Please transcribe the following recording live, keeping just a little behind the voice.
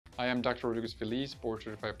Hi, I'm Dr. Rodríguez-Feliz,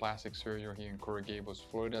 board-certified plastic surgeon here in Coral Gables,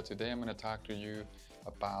 Florida. Today I'm going to talk to you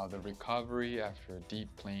about the recovery after a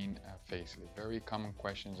deep plane facelift. Very common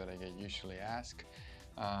questions that I get usually asked.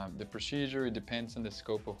 The procedure, it depends on the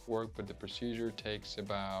scope of work, but the procedure takes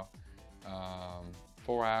about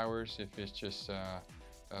 4 hours if it's just a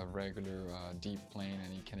regular deep plane,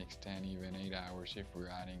 and it can extend even 8 hours if we're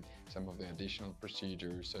adding some of the additional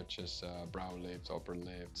procedures such as brow lifts, upper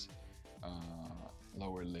lifts,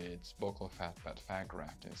 lower lids, buccal fat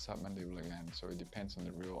grafting, submandibular gland. So it depends on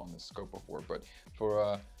the scope of work. But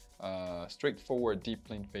for a straightforward deep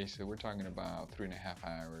plane facelift, we're talking about 3.5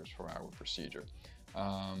 hours, 4-hour procedure.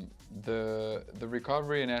 The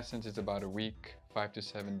recovery in essence is about a week, 5 to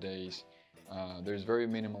 7 days. There's very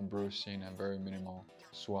minimal bruising and very minimal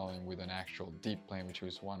swelling with an actual deep plane, which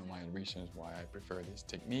is one of my reasons why I prefer this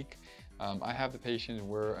technique. I have the patients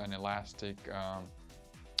wear an elastic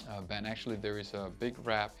band. Actually, there is a big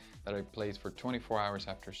wrap that I place for 24 hours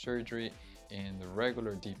after surgery in the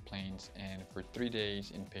regular deep planes, and for 3 days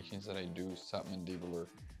in patients that I do submandibular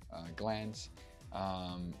glands.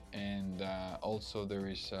 Also there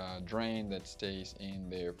is a drain that stays in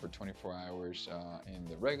there for 24 hours in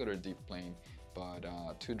the regular deep plane, but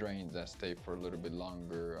 2 drains that stay for a little bit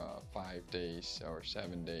longer, 5 days or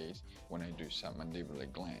 7 days when I do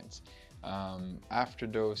submandibular glands. After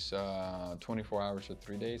those 24 hours or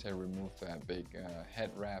 3 days, I remove that big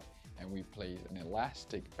head wrap, and we place an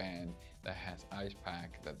elastic band that has ice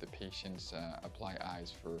pack that the patients apply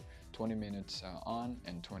ice for 20 minutes on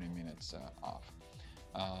and 20 minutes off.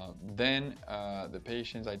 Then the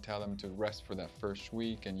patients, I tell them to rest for that first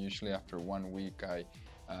week, and usually after 1 week,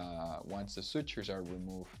 once the sutures are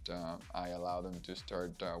removed, I allow them to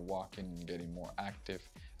start walking and getting more active.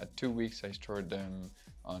 At 2 weeks, I start them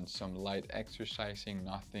on some light exercising,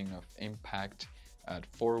 nothing of impact. At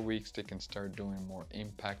 4 weeks, they can start doing more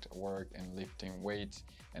impact work and lifting weights.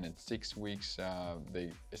 And at 6 weeks,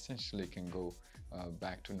 they essentially can go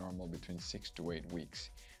back to normal between 6 to 8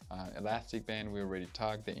 weeks. Elastic band, we already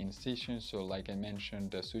talked. The incisions, so like I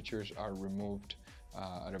mentioned, the sutures are removed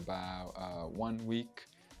at about 1 week.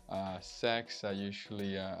 Sex, I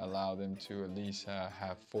usually allow them to at least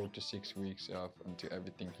have 4 to 6 weeks until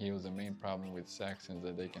everything heals. The main problem with sex is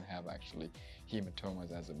that they can have actually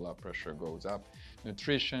hematomas as the blood pressure goes up.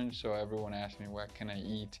 Nutrition, so everyone asks me, what can I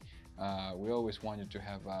eat? We always want you to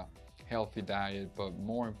have a healthy diet, but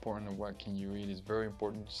more important than what can you eat, is very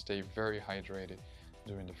important to stay very hydrated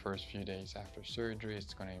during the first few days after surgery.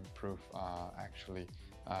 It's going to improve actually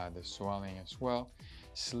the swelling as well.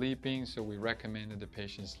 Sleeping, so we recommend that the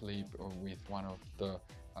patient sleep with one of the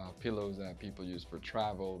pillows that people use for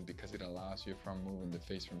travel, because it allows you from moving the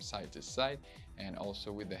face from side to side, and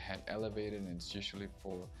also with the head elevated, and it's usually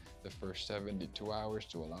for the first 72 hours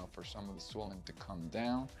to allow for some of the swelling to come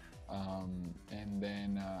down. And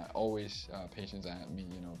then always patients ask me,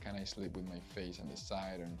 can I sleep with my face on the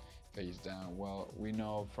side and face down? Well, we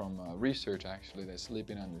know from research actually that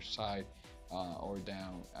sleeping on your side or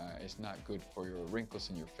down is not good for your wrinkles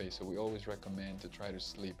in your face. So we always recommend to try to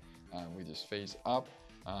sleep with your face up,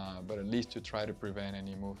 but at least to try to prevent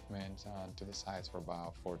any movements to the sides for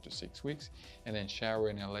about 4 to 6 weeks. And then shower,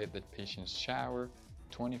 and I let the patients shower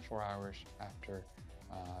 24 hours after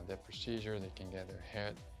the procedure. They can get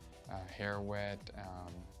their hair wet,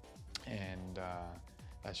 and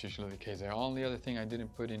that's usually the case. The only other thing I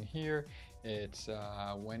didn't put in here, it's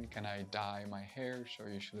when can I dye my hair. So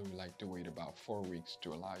usually we like to wait about 4 weeks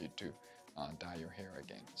to allow you to dye your hair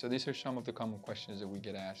again. So these are some of the common questions that we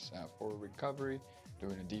get asked for recovery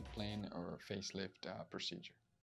during a deep plane or facelift procedure.